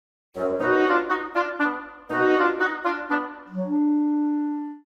Hi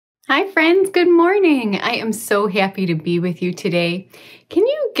friends, good morning. I am so happy to be with you today. Can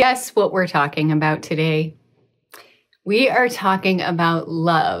you guess what we're talking about today? We are talking about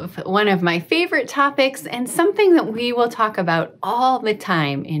love, one of my favorite topics and something that we will talk about all the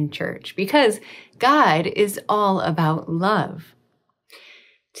time in church because God is all about love.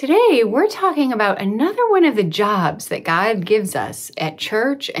 Today, we're talking about another one of the jobs that God gives us at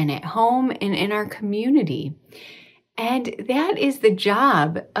church and at home and in our community. And that is the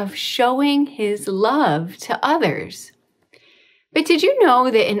job of showing His love to others. But did you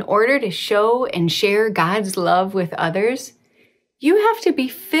know that in order to show and share God's love with others, you have to be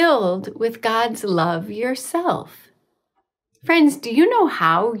filled with God's love yourself? Friends, do you know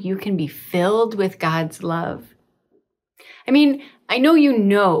how you can be filled with God's love? I know you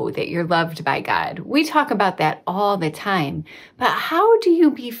know that you're loved by God. We talk about that all the time. But how do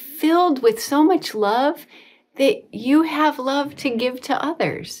you be filled with so much love that you have love to give to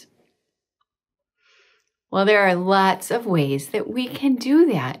others? Well, there are lots of ways that we can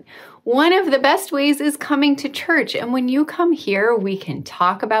do that. One of the best ways is coming to church. And when you come here, we can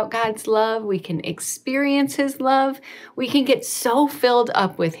talk about God's love. We can experience His love. We can get so filled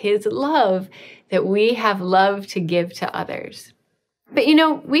up with His love that we have love to give to others. But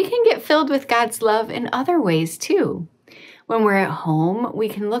we can get filled with God's love in other ways too. When we're at home, we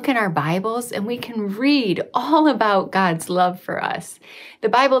can look in our Bibles and we can read all about God's love for us. The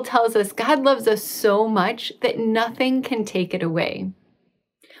Bible tells us God loves us so much that nothing can take it away.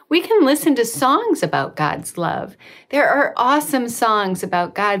 We can listen to songs about God's love. There are awesome songs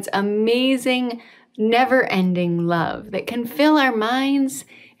about God's amazing, never-ending love that can fill our minds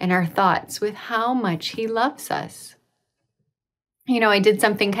and our thoughts with how much He loves us. I did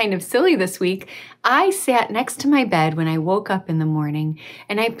something kind of silly this week. I sat next to my bed when I woke up in the morning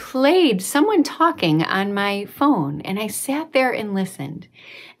and I played someone talking on my phone and I sat there and listened.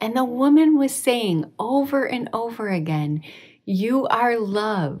 And the woman was saying over and over again, "You are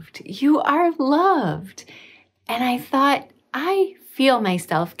loved. You are loved." And I thought, I feel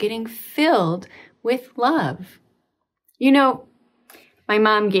myself getting filled with love. My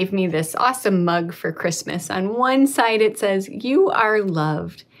mom gave me this awesome mug for Christmas. On one side it says, "You are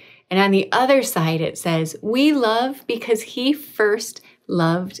loved." And on the other side it says, "We love because He first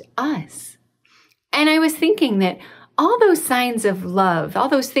loved us." And I was thinking that all those signs of love, all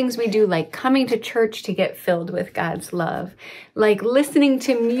those things we do like coming to church to get filled with God's love, like listening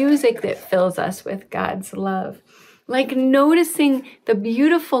to music that fills us with God's love, like noticing the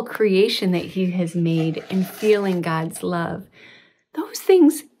beautiful creation that He has made and feeling God's love. Those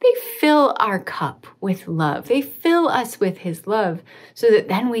things, they fill our cup with love. They fill us with His love so that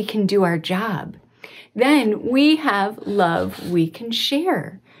then we can do our job. Then we have love we can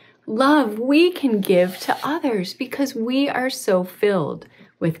share. Love we can give to others because we are so filled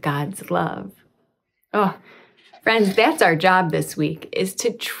with God's love. Oh, friends, that's our job this week, is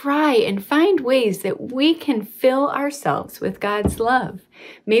to try and find ways that we can fill ourselves with God's love.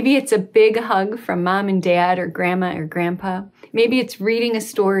 Maybe it's a big hug from mom and dad or grandma or grandpa. Maybe it's reading a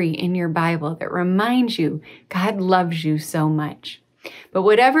story in your Bible that reminds you God loves you so much. But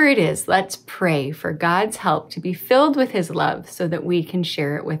whatever it is, let's pray for God's help to be filled with His love so that we can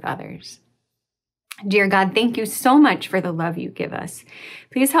share it with others. Dear God, thank you so much for the love you give us.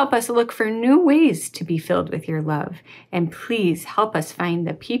 Please help us look for new ways to be filled with your love. And please help us find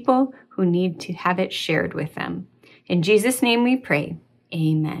the people who need to have it shared with them. In Jesus' name we pray.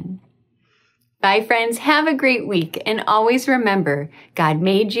 Amen. Bye, friends. Have a great week. And always remember, God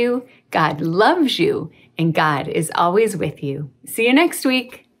made you, God loves you, and God is always with you. See you next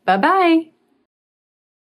week. Bye-bye.